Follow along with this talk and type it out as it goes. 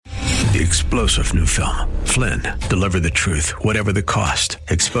The explosive new film, Flynn, Deliver the Truth, Whatever the Cost,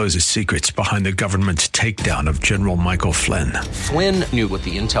 exposes secrets behind the government's takedown of General Michael Flynn. Flynn knew what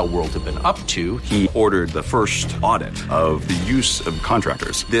the intel world had been up to. He ordered the first audit of the use of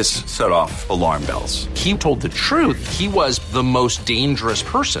contractors. This set off alarm bells. He told the truth. He was the most dangerous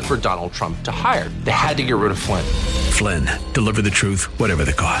person for Donald Trump to hire. They had to get rid of Flynn. Flynn, Deliver the Truth, Whatever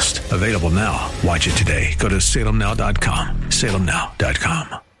the Cost. Available now. Watch it today. Go to salemnow.com.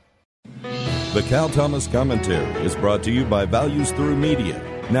 salemnow.com. The Cal Thomas Commentary is brought to you by Values Through Media.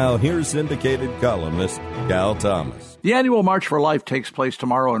 Now here's syndicated columnist Cal Thomas. The annual March for Life takes place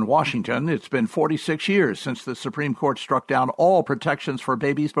tomorrow in Washington. It's been 46 years since the Supreme Court struck down all protections for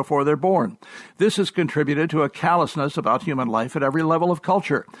babies before they're born. This has contributed to a callousness about human life at every level of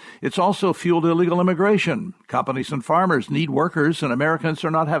culture. It's also fueled illegal immigration. Companies and farmers need workers, and Americans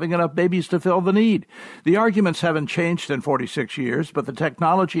are not having enough babies to fill the need. The arguments haven't changed in 46 years, but the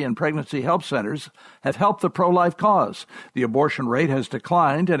technology and pregnancy help centers have helped the pro-life cause. The abortion rate has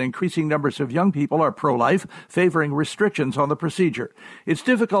declined, and increasing numbers of young people are pro-life, favoring restrictions on the procedure. It's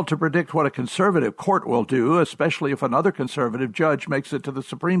difficult to predict what a conservative court will do, especially if another conservative judge makes it to the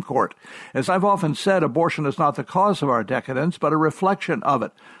Supreme Court. As I've often said, abortion is not the cause of our decadence, but a reflection of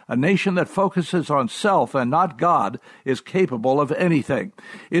it. A nation that focuses on self and not God is capable of anything.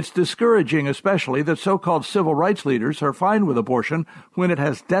 It's discouraging, especially, that so-called civil rights leaders are fine with abortion when it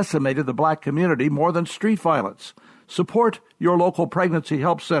has decimated the black community more than street violence. Support your local pregnancy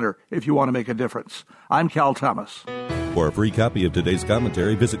help center if you want to make a difference. I'm Cal Thomas. For a free copy of today's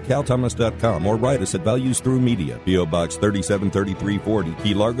commentary, visit calthomas.com or write us at Values Through Media, P.O. Box 373340,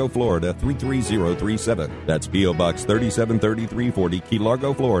 Key Largo, Florida 33037. That's P.O. Box 373340, Key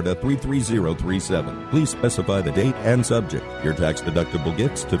Largo, Florida 33037. Please specify the date and subject. Your tax-deductible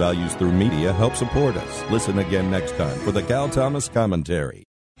gifts to Values Through Media help support us. Listen again next time for the Cal Thomas Commentary.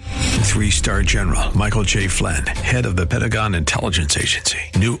 Three-star General Michael J. Flynn, head of the Pentagon Intelligence Agency,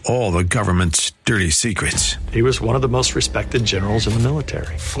 knew all the government's dirty secrets. He was one of the most respected generals in the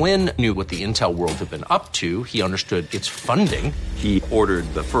military. Flynn knew what the intel world had been up to. He understood its funding. He ordered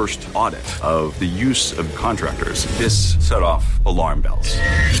the first audit of the use of contractors. This set off alarm bells.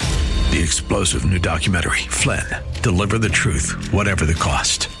 The explosive new documentary, Flynn, Deliver the Truth, Whatever the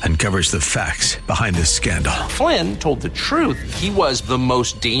Cost, uncovers the facts behind this scandal. Flynn told the truth. He was the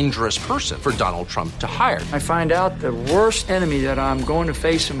most dangerous person for Donald Trump to hire. I find out the worst enemy that I'm going to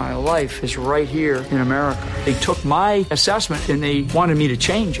face in my life is right here in America. They took my assessment and they wanted me to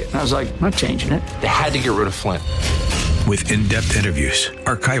change it. And I was like, I'm not changing it. They had to get rid of Flynn. With in-depth interviews,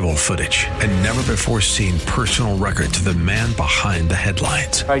 archival footage, and never-before-seen personal records of the man behind the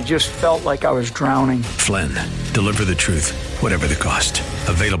headlines. I just felt like I was drowning. Flynn, Deliver the Truth, Whatever the Cost.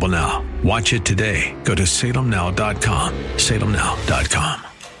 Available now. Watch it today. Go to salemnow.com. salemnow.com.